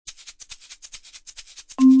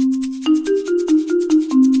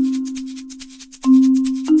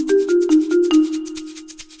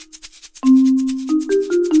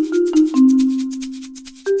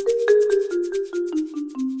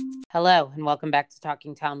Hello, and welcome back to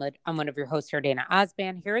Talking Talmud. I'm one of your hosts, Dana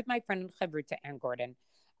Osban, here with my friend and Chavruta Ann Gordon.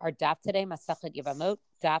 Our daf today, Masachet Yevamot,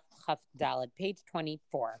 daf Chaf Daled, page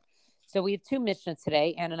 24. So we have two Mishnahs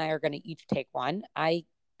today. Ann and I are going to each take one. I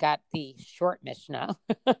got the short Mishnah,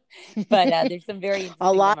 but there's some very A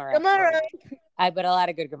interesting lot Gemara of Gemara. afterwards. But a lot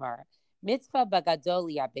of good Gemara. Mitzvah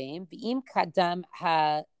bagadol yabeim v'im kadam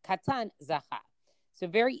ha katan zacha. So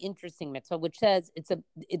very interesting mitzvah, which says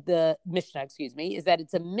the Mishnah, is that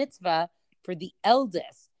it's a mitzvah for the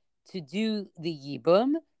eldest to do the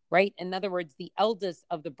yibum, right? In other words, the eldest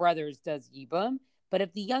of the brothers does yibum, but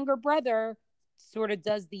if the younger brother sort of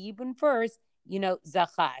does the yibum first,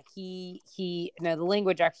 zacha, the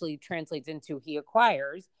language actually translates into he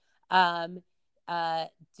acquires, but that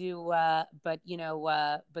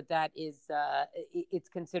is, it's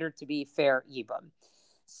considered to be fair yibum.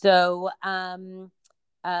 So,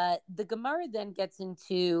 the Gemara then gets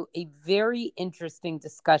into a very interesting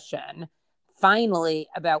discussion, finally,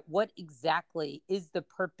 about what exactly is the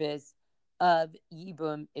purpose of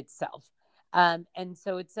Yibum itself. And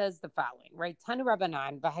so it says the following, right? Tanu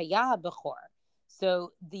Rabbanan, V'haya Bechor.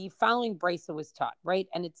 So the following brisa was taught, right?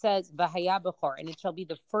 And it says, V'haya Bechor, and it shall be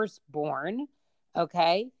the firstborn,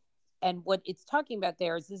 okay? And what it's talking about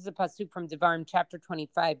there is, this is a pasuk from Devarim chapter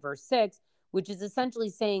 25, verse 6, which is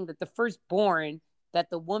essentially saying that the firstborn that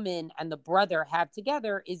the woman and the brother have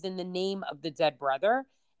together is in the name of the dead brother,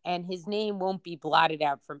 and his name won't be blotted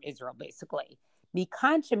out from Israel, basically.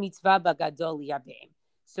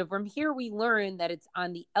 So from here we learn that it's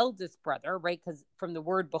on the eldest brother, right? Because from the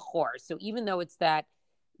word Bechor. So even though it's that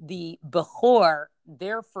the Bechor,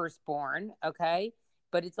 their firstborn, okay,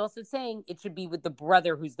 but it's also saying it should be with the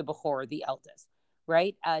brother who's the Bechor, the eldest,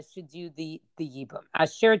 right? Should do the Yibum.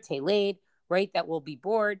 Asher Teled, right? That will be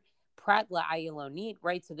bored. Prat la'ayilonit,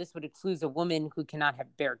 right? So this would exclude a woman who cannot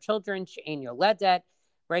bear children, she'en yoledet,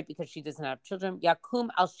 right? Because she doesn't have children. Yakum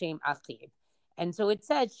al shem achiv. And so it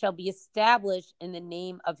says, shall be established in the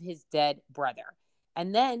name of his dead brother.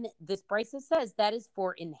 And then this brisa says that is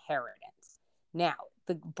for inheritance. Now,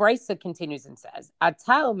 the brisa continues and says,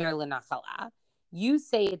 Ata omer lenachala, you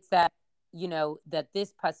say it's that, that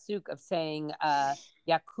this pasuk of saying,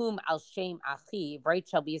 Yakum al shem achiv, right,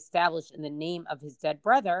 shall be established in the name of his dead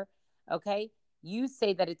brother. Okay, you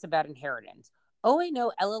say that it's about inheritance. Oh, I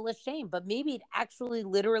know, Ella l'shem, but maybe it actually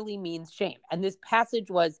literally means shame. And this passage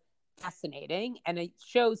was fascinating, and it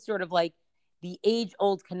shows sort of like the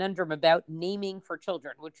age-old conundrum about naming for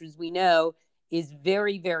children, which, as we know, is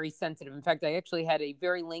very, very sensitive. In fact, I actually had a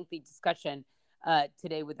very lengthy discussion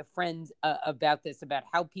today with a friend about this, about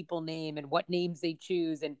how people name and what names they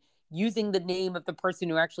choose, and using the name of the person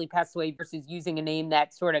who actually passed away versus using a name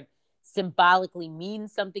that sort of symbolically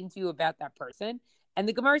means something to you about that person. And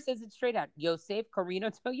the Gemara says it straight out: Yosef,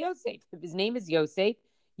 Karino to Yosef. If his name is Yosef,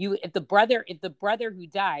 if the brother who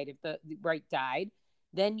died, died,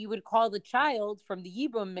 then you would call the child from the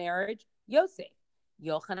Yibum marriage Yosef.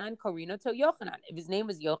 Yochanan, Karino to Yochanan. If his name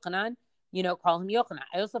was Yochanan, call him Yochanan.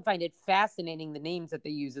 I also find it fascinating the names that they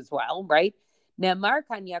use as well, right? Ne'amar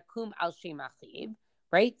kan yakum al shem achiv,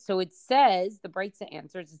 right? So it says, the Brisa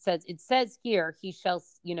answers, it says here, he shall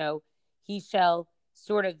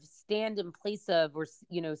sort of stand in place of, or,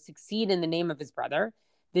 succeed in the name of his brother.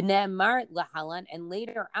 The Ne'amar lahalan, and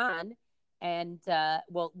later on, and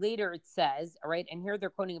later it says, all right, and here they're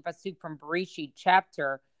quoting a pasuk from Bereshit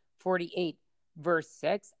chapter 48, verse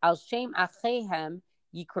 6, Al Shem Achehem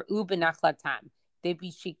Yikra'u Benachlatam.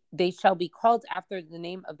 They shall be called after the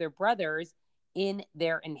name of their brothers in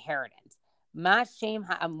their inheritance. Ma Shem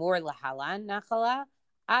Ha'amor Lahalan Nachala,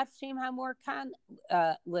 Af Shem Ha'amor Kan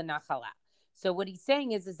Lenachala. So what he's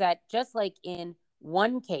saying is that just like in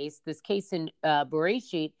one case, this case in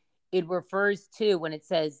Bereshit, it refers to, when it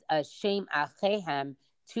says Shem Achehem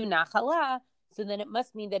to Nachala, so then it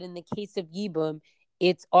must mean that in the case of Yibum,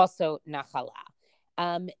 it's also Nachala.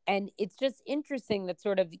 And it's just interesting that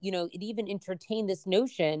sort of, it even entertained this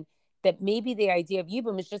notion that maybe the idea of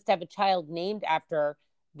Yibum is just to have a child named after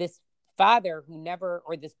this father who never,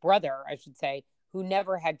 or this brother, I should say, who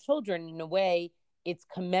never had children. In a way, it's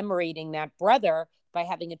commemorating that brother by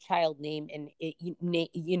having a child named and,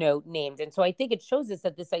 named. And so I think it shows us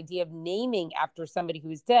that this idea of naming after somebody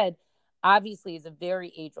who is dead obviously is a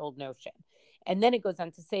very age-old notion. And then it goes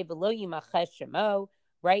on to say, V'lo yimachesh shemo,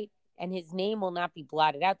 right? And his name will not be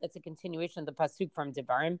blotted out. That's a continuation of the pasuk from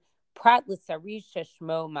Devarim. Prat l'sarish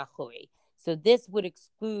sheshmo machui. So this would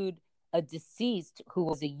exclude a deceased who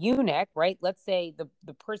was a eunuch, right? Let's say the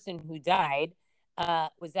person who died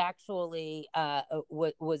was actually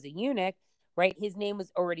was a eunuch, right? His name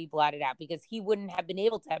was already blotted out because he wouldn't have been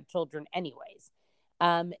able to have children anyways.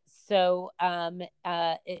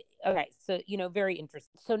 Okay, so very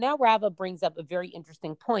interesting. So now Rava brings up a very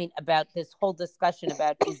interesting point about this whole discussion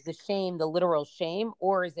about is the shame the literal shame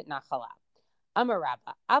or is it nachala? Amar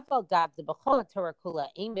Rava, aval gav the b'chol Torah kula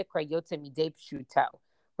ein mikra yotze midei pshuto,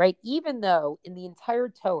 right? Even though in the entire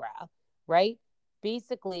Torah, right,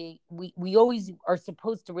 basically we always are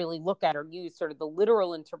supposed to really look at or use sort of the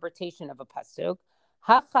literal interpretation of a pasuk.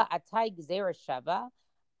 Hacha atai gzera shava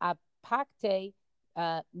apakte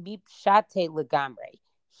mipshate legamre.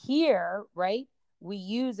 Here, right, we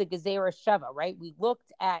use a gezerah shava, right? We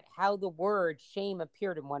looked at how the word shame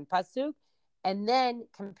appeared in one pasuk, and then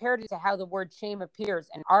compared it to how the word shame appears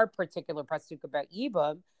in our particular pasuk about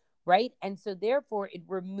Yibam, right? And so therefore it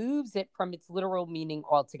removes it from its literal meaning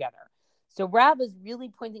altogether. So Rav is really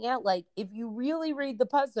pointing out, like, if you really read the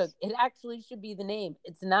pasuk, it actually should be the name.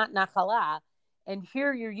 It's not Nachala. And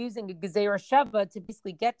here you're using a gezerah shava to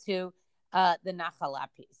basically get to the Nachala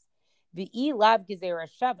piece. V'i lav gezerah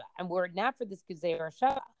shava. And were it not for this gezerah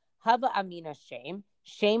shava, hava amina shame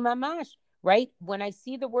mamash, right? When I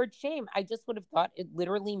see the word shame, I just would have thought it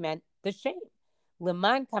literally meant the shame.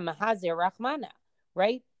 Leman kamahazer rachmana,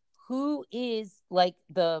 right? Who is like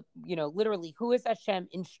literally who is Hashem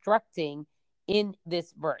instructing in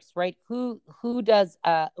this verse, right? Who does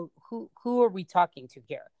who are we talking to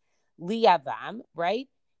here? Liyavam, right?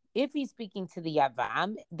 If he's speaking to the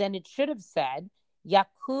Yavam, then it should have said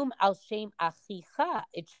Yakum al Shem Achicha.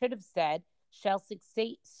 It should have said shall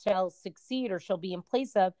succeed or shall be in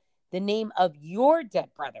place of the name of your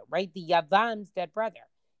dead brother, right? The Yavam's dead brother.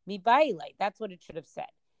 Mibaile, that's what it should have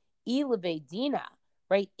said. Ilave Dina,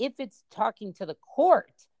 right? If it's talking to the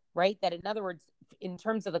court, right? That in other words, in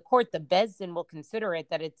terms of the court, the Bezdin will consider it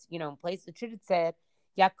that it's, in place. It should have said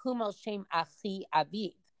Yakum al Shem Achi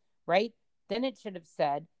Aviv, right? Then it should have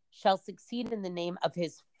said shall succeed in the name of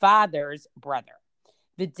his father's brother.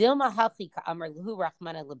 So the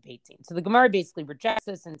Gemara basically rejects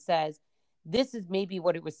this and says, this is maybe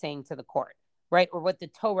what it was saying to the court, right? Or what the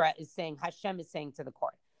Torah is saying, Hashem is saying to the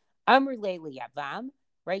court. Amr leili Yavam,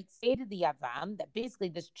 right? Say to the Yavam that basically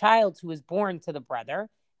this child who is born to the brother,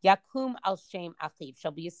 Yakum al Shem Achiv,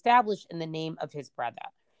 shall be established in the name of his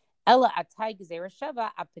brother. Ella atai gezerah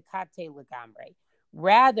shava apikate legamre.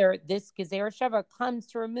 Rather, this gezerah shava comes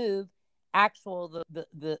to remove actual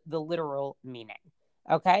the literal meaning.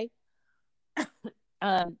 Okay.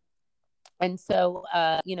 And so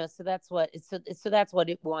so that's what that's what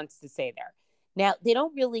it wants to say there. Now they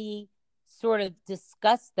don't really sort of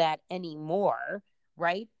discuss that anymore,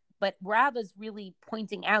 right? But Rav is really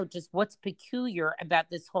pointing out just what's peculiar about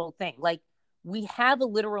this whole thing. Like, we have a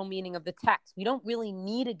literal meaning of the text. We don't really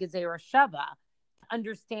need a gezerah shava to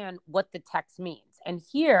understand what the text means. And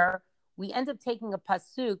here we end up taking a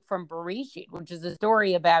pasuk from Bereshit, which is a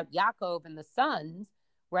story about Yaakov and the sons,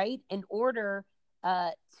 right? In order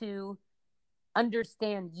to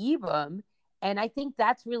understand Yibam. And I think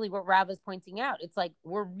that's really what Rav is pointing out. It's like,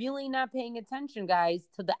 we're really not paying attention, guys,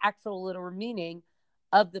 to the actual literal meaning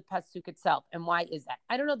of the pasuk itself. And why is that?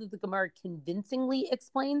 I don't know that the Gemara convincingly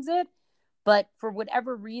explains it, but for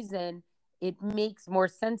whatever reason, it makes more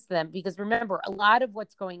sense to them. Because remember, a lot of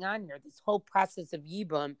what's going on here, this whole process of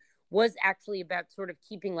Yibam, was actually about sort of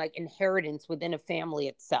keeping like inheritance within a family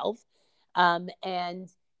itself. And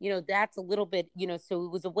that's a little bit, so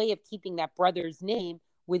it was a way of keeping that brother's name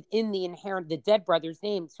within the dead brother's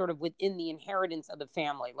name, sort of within the inheritance of the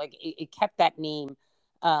family. Like it kept that name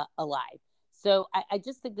alive. So I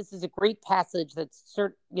just think this is a great passage that's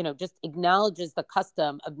just acknowledges the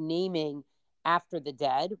custom of naming after the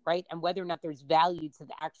dead, right? And whether or not there's value to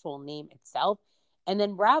the actual name itself. And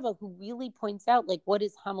then Rava, who really points out like what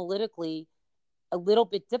is homiletically a little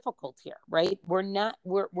bit difficult here, right?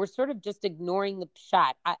 We're sort of just ignoring the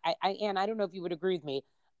pshat. And I don't know if you would agree with me.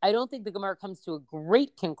 I don't think the Gemara comes to a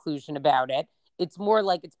great conclusion about it. It's more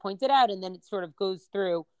like it's pointed out, and then it sort of goes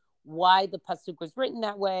through why the pasuk was written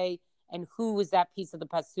that way and who was that piece of the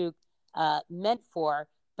pasuk meant for.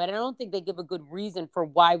 But I don't think they give a good reason for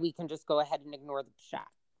why we can just go ahead and ignore the pshat.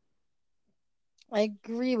 I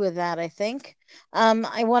agree with that, I think.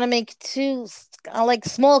 I want to make two like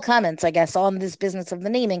small comments, I guess, on this business of the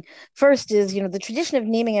naming. First is, the tradition of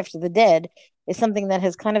naming after the dead is something that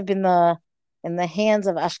has kind of been in the hands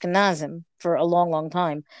of Ashkenazim for a long, long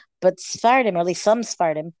time. But Sephardim, or at least some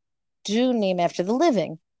Sephardim, do name after the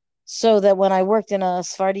living. So that when I worked in a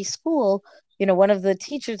Sephardi school, one of the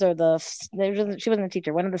teachers or she wasn't a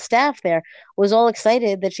teacher, one of the staff there was all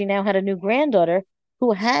excited that she now had a new granddaughter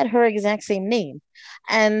who had her exact same name.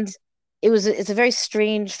 And it's a very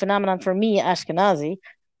strange phenomenon for me, Ashkenazi,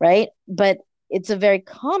 right? But it's a very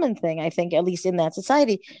common thing, I think, at least in that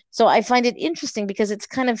society. So I find it interesting because it's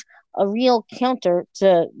kind of a real counter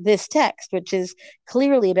to this text, which is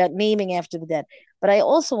clearly about naming after the dead. But I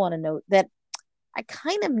also want to note that I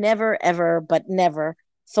kind of never, ever, but never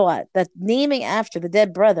thought that naming after the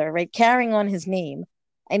dead brother, right, carrying on his name,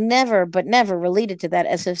 I never, but never related to that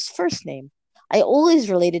as his first name. I always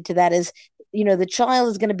related to that as, the child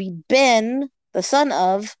is going to be Ben, the son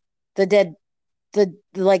of the dead, the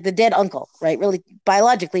dead uncle, right? Really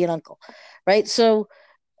biologically an uncle, right? So,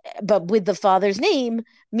 but with the father's name,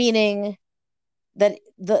 meaning that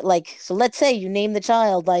so let's say you name the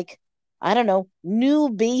child like, I don't know, new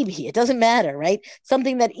baby. It doesn't matter, right?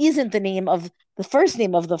 Something that isn't the name of the first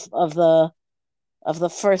name of the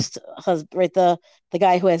first husband, right? The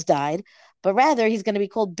guy who has died, but rather he's going to be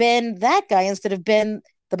called Ben that guy instead of Ben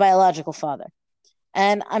the biological father.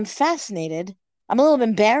 And I'm fascinated. I'm a little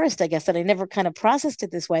embarrassed, I guess, that I never kind of processed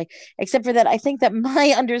it this way, except for that I think that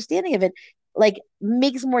my understanding of it like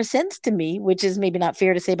makes more sense to me, which is maybe not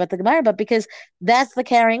fair to say about the Gemara, but because that's the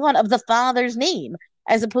carrying on of the father's name,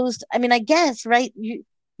 as opposed to, I mean, I guess, right? You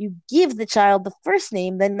give the child the first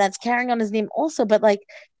name, then that's carrying on his name also, but like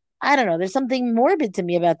I don't know, there's something morbid to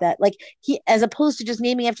me about that. Like he as opposed to just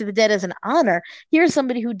naming after the dead as an honor, here's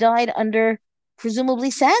somebody who died under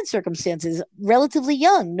presumably sad circumstances, relatively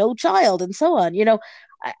young, no child, and so on.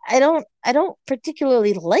 I don't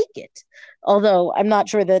particularly like it, although I'm not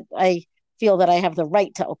sure that I feel that I have the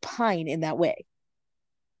right to opine in that way.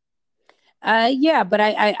 Yeah, but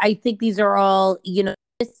I think these are all,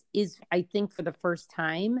 this is, I think, for the first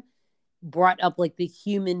time brought up like the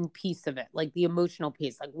human piece of it, like the emotional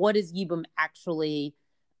piece. Like, what is Yibum actually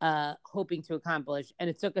hoping to accomplish? And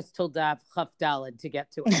it took us till Daf Chaf Daled to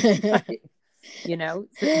get to it. Right?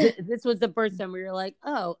 So this was the first time we were like,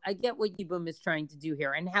 oh, I get what Yibum is trying to do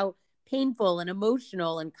here and how painful and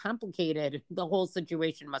emotional and complicated the whole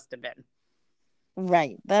situation must have been.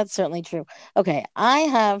 Right, that's certainly true. Okay, I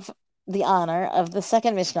have the honor of the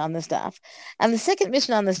second Mishnah on this daf, and the second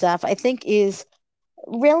Mishnah on this daf, I think, is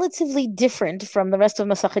relatively different from the rest of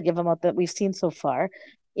Masachet Yevamot that we've seen so far,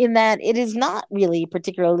 in that it is not really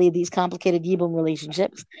particularly these complicated Yibum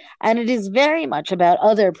relationships, and it is very much about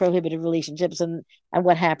other prohibited relationships and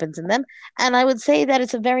what happens in them. And I would say that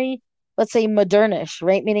it's a very, let's say, modernish,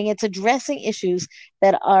 right? Meaning it's addressing issues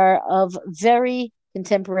that are of very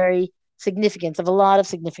contemporary significance, of a lot of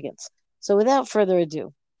significance. So without further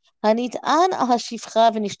ado, Hanit'an al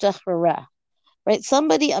hashifcha v'nishtach, right?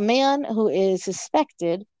 Somebody, a man who is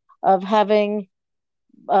suspected of having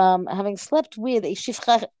slept with a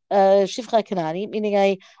shifcha kanani,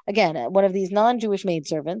 meaning again one of these non-Jewish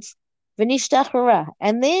maidservants, v'nishtachara,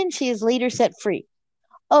 and then she is later set free.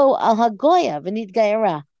 Oh, al hagoya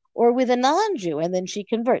v'nitgayara, or with a non-Jew, and then she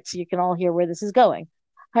converts. So you can all hear where this is going.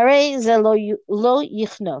 Hare ze lo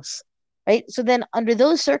yichnos, right? So then, under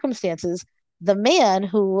those circumstances, the man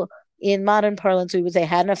who, in modern parlance, we would say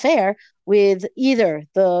had an affair with either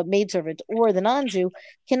the maidservant or the non-Jew,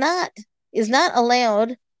 cannot is not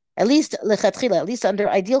allowed, at least lechatchila, at least under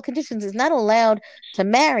ideal conditions, is not allowed to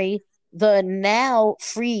marry the now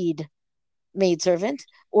freed maidservant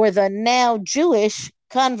or the now Jewish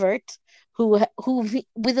convert who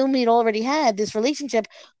with whom he'd already had this relationship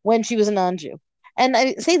when she was a non-Jew. And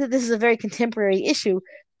I say that this is a very contemporary issue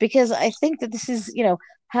because I think that this is,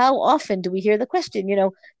 how often do we hear the question,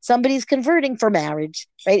 somebody's converting for marriage,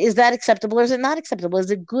 right? Is that acceptable or is it not acceptable? Is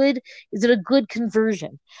it a good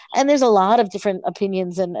conversion? And there's a lot of different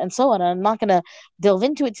opinions and so on. I'm not going to delve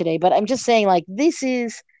into it today, but I'm just saying like this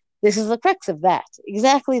is the crux of that.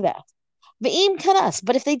 Exactly that. Ve'im kanas,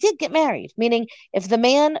 but if they did get married, meaning if the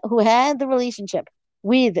man who had the relationship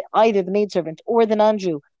with either the maidservant or the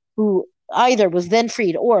non-Jew, who either was then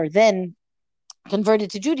freed or then converted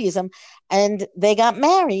to Judaism, and they got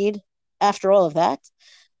married after all of that,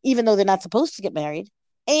 even though they're not supposed to get married,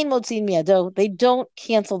 ein motzin miado, they don't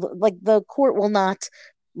cancel, like the court will not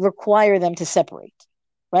require them to separate,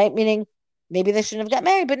 right? Meaning maybe they shouldn't have got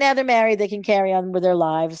married, but now they're married, they can carry on with their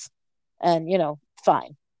lives, and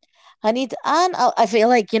fine. I feel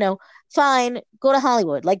like, fine, go to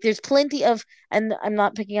Hollywood. Like there's plenty of, and I'm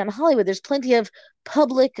not picking on Hollywood, there's plenty of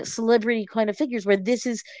public celebrity kind of figures where this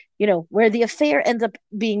is, where the affair ends up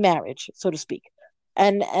being marriage, so to speak.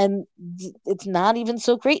 And it's not even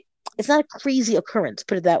so great. It's not a crazy occurrence,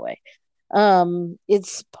 put it that way.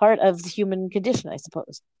 It's part of the human condition, I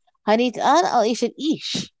suppose. Hanit an al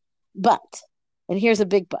ish, but and here's a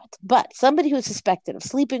big but somebody who is suspected of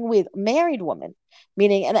sleeping with a married woman,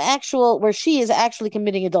 meaning an actual where she is actually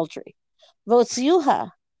committing adultery,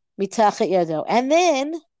 votziuha mitachet yado, and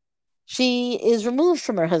then she is removed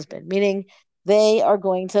from her husband, meaning they are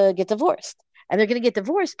going to get divorced, and they're going to get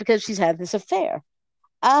divorced because she's had this affair.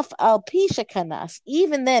 Af al pisha kanas,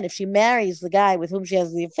 even then, if she marries the guy with whom she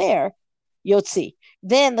has the affair, yotzi,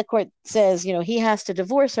 then the court says, he has to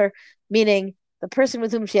divorce her, meaning the person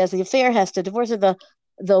with whom she has the affair has to divorce her.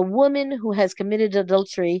 The woman who has committed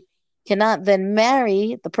adultery cannot then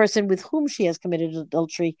marry the person with whom she has committed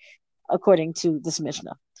adultery, according to this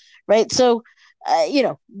Mishnah, right? So,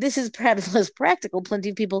 this is perhaps less practical. Plenty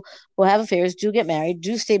of people who have affairs do get married,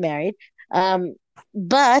 do stay married, um,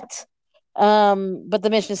 but but the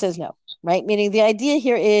Mishnah says no, right? Meaning the idea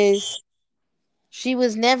here is she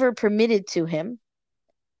was never permitted to him,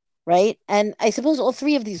 right? And I suppose all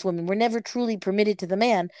three of these women were never truly permitted to the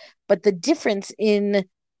man, but the difference in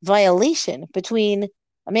violation between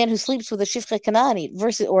a man who sleeps with a Shifcha Kanani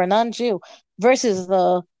versus or a non-Jew versus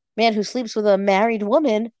the man who sleeps with a married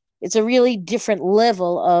woman, it's a really different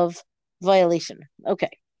level of violation.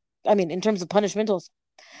 Okay. I mean, in terms of punishment also.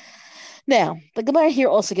 Now, the Gemara here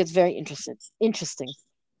also gets very interesting.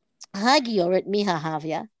 Hagioret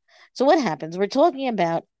mihahavya. So what happens? We're talking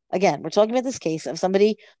about this case of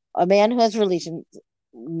somebody, a man who has relations,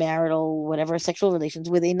 marital, whatever, sexual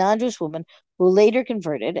relations with a non-Jewish woman who later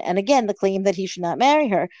converted, and again the claim that he should not marry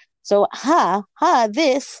her. So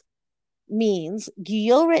this means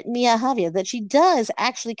gioret miahavia, that she does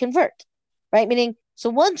actually convert, right? Meaning, so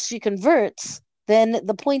once she converts, then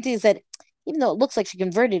the point is that even though it looks like she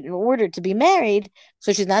converted in order to be married,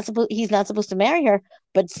 so he's not supposed to marry her,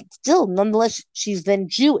 but still, nonetheless, she's then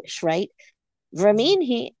Jewish, right?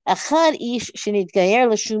 Vramin achad ish shenitgayer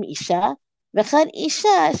l'shum isha, v'achad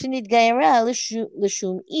isha shenitgayera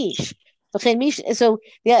l'shum ish. So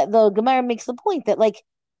the Gemara makes the point that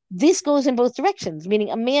this goes in both directions, meaning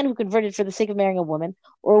a man who converted for the sake of marrying a woman,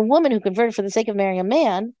 or a woman who converted for the sake of marrying a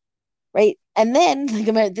man, right? And then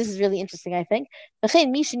this is really interesting, I think. And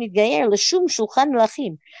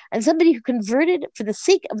somebody who converted for the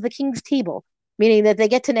sake of the king's table, meaning that they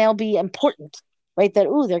get to now be important, right? That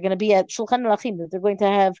they're going to be at Shulchan Lachim, that they're going to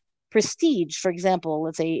have prestige. For example,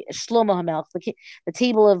 let's say Shlomo HaMelech, the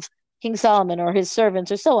table of King Solomon or his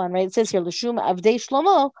servants or so on, right? It says here, L'shum Avdei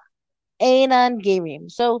Shlomo Einan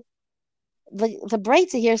Gerim. So the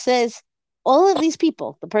Breitzer here says all of these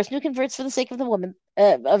people, the person who converts for the sake of the woman,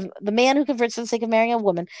 of the man who converts for the sake of marrying a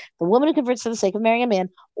woman, the woman who converts for the sake of marrying a man,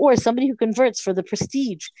 or somebody who converts for the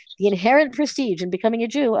prestige, the inherent prestige in becoming a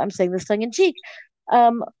Jew, I'm saying this tongue in cheek,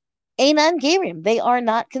 Einan Gerim, they are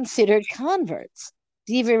not considered converts.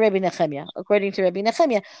 Divrei Rabbi Nechemia, according to Rabbi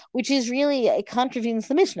Nechemia, which is really, it contravenes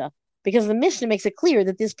the Mishnah, because the Mishnah makes it clear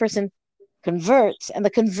that this person converts and the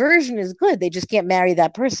conversion is good. They just can't marry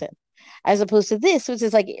that person. As opposed to this, which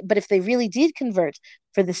is but if they really did convert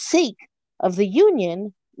for the sake of the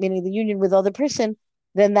union, meaning the union with other person,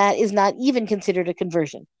 then that is not even considered a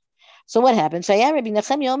conversion. So what happens? Rabbi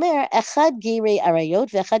Nechemia Omer, Echad Geirei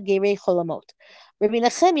Arayot, V'echad Geirei Cholamot. Rabbi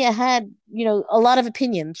Nechemia had, a lot of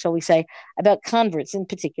opinions, shall we say, about converts in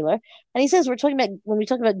particular. And he says, when we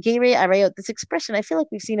talk about Geirei Arayot, this expression, I feel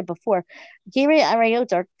like we've seen it before. Geirei Arayot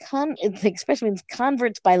the expression means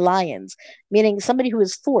converts by lions, meaning somebody who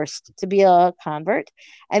is forced to be a convert.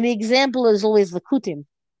 And the example is always the Kutim,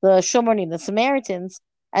 the Shomonim, the Samaritans.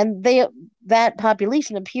 And that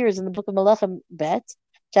population appears in the book of Melachim Bet,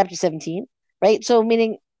 chapter 17, right? So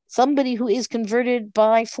meaning somebody who is converted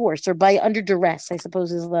by force or by under duress, I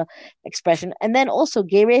suppose is the expression. And then also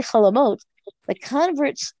Geirei Chalamot, the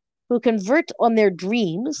converts who convert on their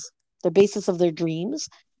dreams, the basis of their dreams,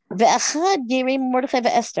 Ve'achad Geirei Mordechai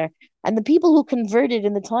ve'Esther, and the people who converted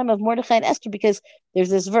in the time of Mordechai and Esther, because there's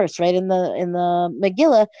this verse, right, in the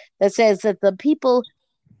Megillah that says that the people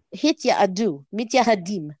Hitya'adu,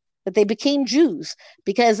 Mityahadim, that they became Jews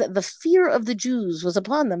because the fear of the Jews was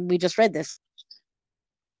upon them. We just read this.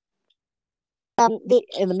 In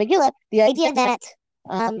the Megillah, the idea that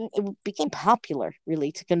it became popular,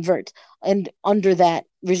 really, to convert, and under that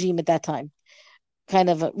regime at that time, kind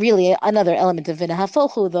of really another element of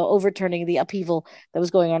Vinahafochu, the overturning, the upheaval that was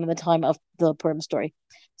going on in the time of the Purim story.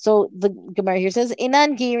 So the Gemara here says,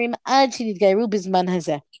 "Enan Gerim ad shenitgayru bizman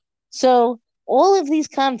hazeh." So all of these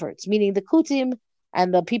converts, meaning the Kutim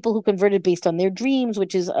and the people who converted based on their dreams,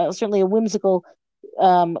 which is certainly a whimsical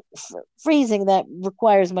phrasing that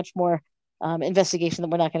requires much more investigation that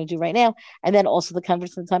we're not going to do right now, and then also the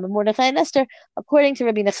converts in the time of Mordechai and Esther, according to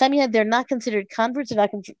Rabbi Nechemia, they're not considered converts, they're not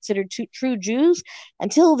considered true Jews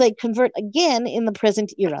until they convert again in the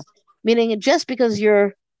present era. Meaning, just because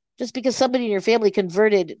somebody in your family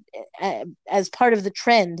converted as part of the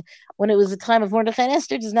trend when it was the time of Mordechai and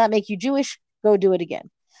Esther does not make you Jewish. Go do it again.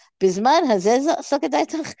 Bisman hazez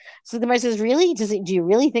sakadaitach. So the Gemara says, really? Do you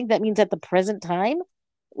really think that means at the present time?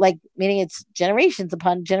 Meaning it's generations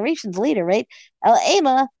upon generations later, right? El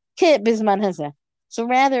ema ke bisman hazeh. So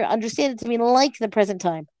rather understand it to mean like the present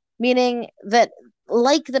time, meaning that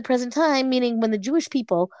like the present time, meaning when the Jewish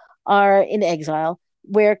people are in exile,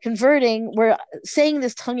 we're saying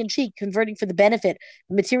this tongue in cheek, converting for the benefit,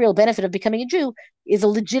 material benefit of becoming a Jew is a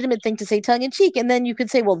legitimate thing to say tongue in cheek. And then you could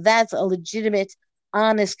say, well, that's a legitimate,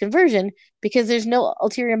 honest conversion because there's no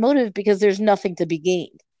ulterior motive, because there's nothing to be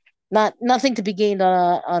gained. Nothing to be gained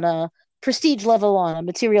on a prestige level, on a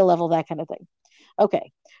material level, that kind of thing.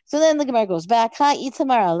 Okay. So then the Gemara goes back. Ha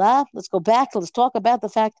Itamar Allah. Let's go back. Let's talk about the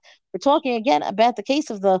fact we're talking again about the case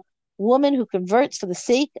of the woman who converts for the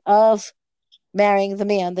sake of marrying the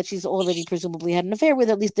man that she's already presumably had an affair with.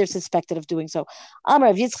 At least they're suspected of doing so. Amar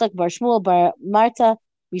of Yitzchak bar Shmuel bar Marta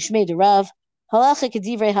Mishmei de Rav Halacha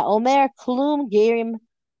Kedivrei HaOmer Klum Gerim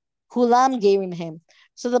Kulam Gerim Him.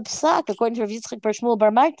 So the psak, according to Rav Yitzchak bar Shmuel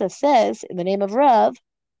bar Marta, says in the name of Rav,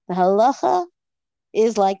 the halacha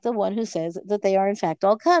is like the one who says that they are in fact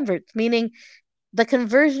all converts, meaning the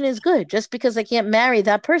conversion is good. Just because they can't marry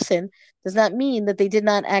that person does not mean that they did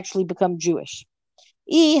not actually become Jewish.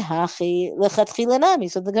 So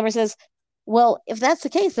the Gemara says, well, if that's the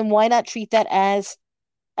case, then why not treat that as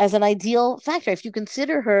an ideal factor? If you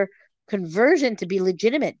consider her conversion to be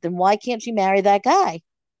legitimate, then why can't she marry that guy?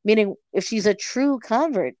 Meaning, if she's a true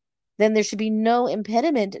convert, then there should be no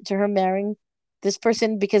impediment to her marrying this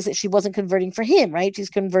person because she wasn't converting for him, right? She's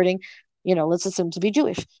converting, let's assume to be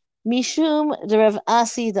Jewish. Mishum de Rav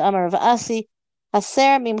Asi, the Amar Rav Asi,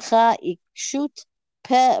 Haser mimcha ikshut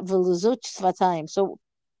pe veluzut svatayim. So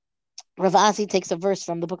Rav Asi takes a verse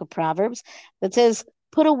from the book of Proverbs that says,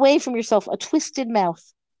 put away from yourself a twisted mouth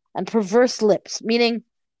and perverse lips, meaning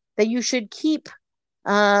that you should keep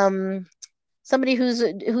somebody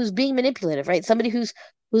who's being manipulative, right? Somebody who's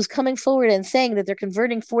coming forward and saying that they're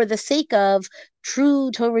converting for the sake of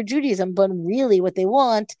true Torah Judaism, but really what they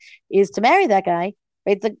want is to marry that guy,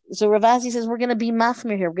 right? So Rav Asi says we're going to be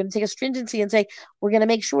machmir here. We're going to take a stringency and say we're going to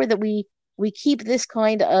make sure that we keep this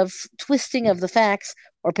kind of twisting of the facts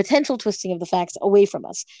or potential twisting of the facts away from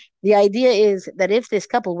us. The idea is that if this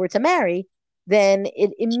couple were to marry, then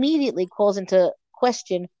it immediately calls into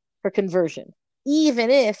question her conversion, even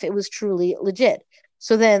if it was truly legit.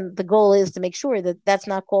 So then the goal is to make sure that that's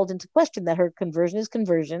not called into question, that her conversion is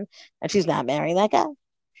conversion and she's not marrying that guy.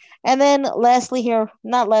 And then lastly here,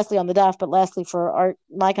 not lastly on the daf, but lastly for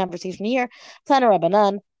my conversation here, Tana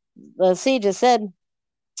Rabbanan, the sages said,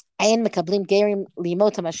 Ayin mekablim gerim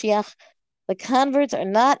limot Mashiach. The converts are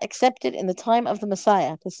not accepted in the time of the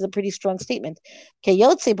Messiah. This is a pretty strong statement.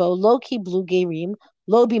 Keyotzebo lo kiblu gerim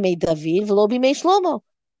lo bimei David v'lo bimei Shlomo.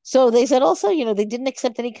 So they said also, they didn't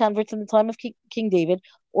accept any converts in the time of King David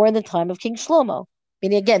or in the time of King Shlomo.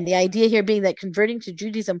 Meaning, again, the idea here being that converting to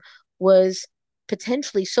Judaism was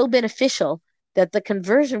potentially so beneficial that the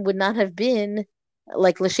conversion would not have been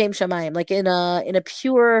like l'shem shamayim, like in a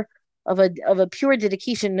pure of a pure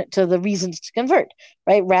dedication to the reasons to convert,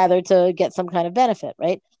 right? Rather to get some kind of benefit,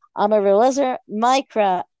 right? Amar Lezer,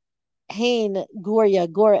 Mikra Hain Goria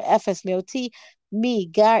Gor Efes Meoti Mi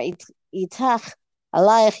Gar Itach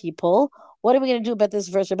Alayach Yipol. What are we going to do about this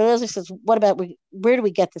verse? Rabbi Elazar says, where do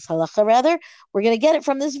we get this halacha? Rather, we're going to get it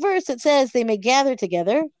from this verse that says they may gather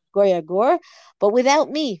together, Goria Gor, but without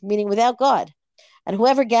me, meaning without God. And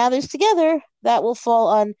whoever gathers together, that will fall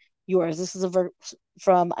on yours. This is a verse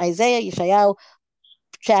from Isaiah, Yeshayahu,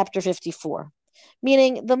 chapter 54.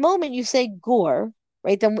 Meaning, the moment you say Gor,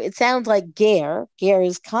 right, then it sounds like Ger. Ger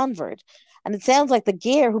is convert. And it sounds like the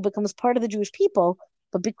Ger who becomes part of the Jewish people,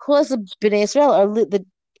 but because the Bnei Israel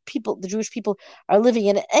the Jewish people are living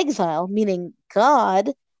in exile, meaning God,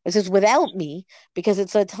 it says without me, because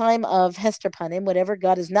it's a time of Hester Panim, whatever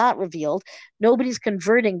God is not revealed, nobody's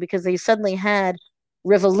converting because they suddenly had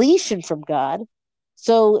revelation from God.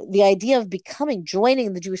 So the idea of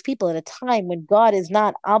joining the Jewish people at a time when God is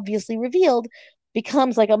not obviously revealed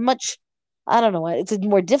becomes like a much, I don't know, it's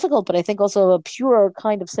more difficult, but I think also a purer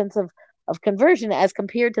kind of sense of conversion as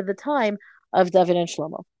compared to the time of David and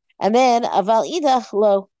Shlomo. And then Aval Idach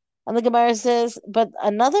Lo, and the Gemara says, but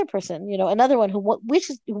another person, another one who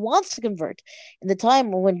wants to convert in the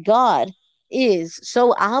time when God is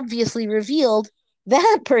so obviously revealed,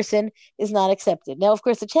 that person is not accepted. Now, of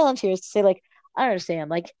course, the challenge here is to say, like, I don't understand.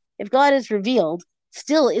 Like, if God is revealed,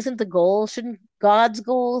 still isn't the goal? Shouldn't God's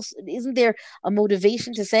goals? Isn't there a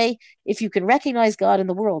motivation to say, if you can recognize God in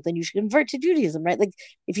the world, then you should convert to Judaism, right? Like,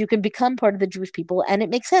 if you can become part of the Jewish people, and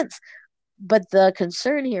it makes sense. But the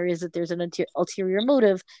concern here is that there's an ulterior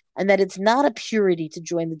motive, and that it's not a purity to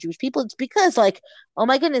join the Jewish people. It's because, like, oh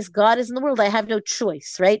my goodness, God is in the world. I have no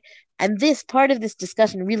choice, right? And this part of this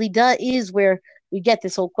discussion really is where we get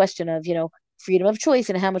this whole question of, freedom of choice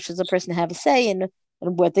and how much does a person have a say in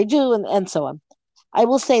what they do and so on. I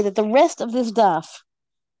will say that the rest of this daf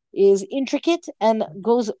is intricate and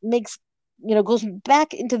goes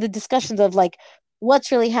back into the discussions of like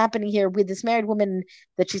what's really happening here with this married woman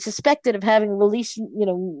that she's suspected of having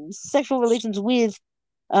sexual relations with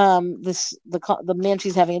the man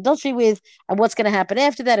she's having adultery with, and what's going to happen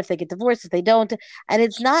after that if they get divorced, if they don't. And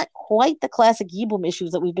it's not quite the classic Yibum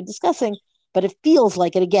issues that we've been discussing, but it feels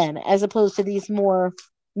like it again, as opposed to these more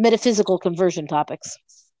metaphysical conversion topics.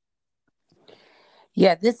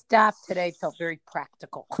 Yeah, this daf today felt very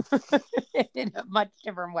practical in a much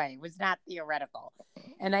different way. It was not theoretical.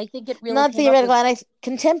 And I think it really not theoretical and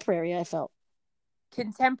contemporary, I felt.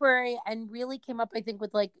 Contemporary, and really came up, I think,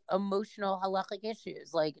 with like emotional halachic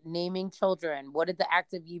issues, like naming children. What did the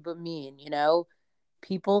act of Yibum mean?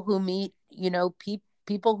 People who meet,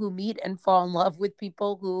 people who meet and fall in love with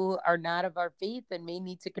people who are not of our faith and may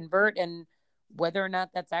need to convert, and whether or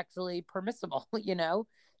not that's actually permissible,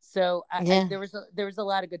 So there was a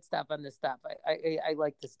lot of good stuff on this stuff. I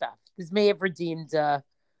like this stuff. This may have redeemed,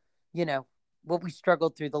 what we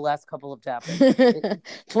struggled through the last couple of topics.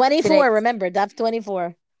 24, today, remember, DAF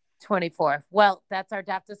 24. 24. Well, that's our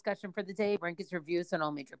DAF discussion for the day. Rank its reviews on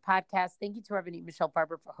all major podcasts. Thank you to Rabbanit Michelle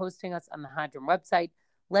Farber for hosting us on the Hadran website.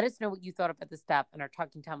 Let us know what you thought about this DAF on our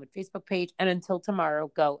Talking Talmud Facebook page. And until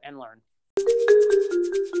tomorrow, go and learn.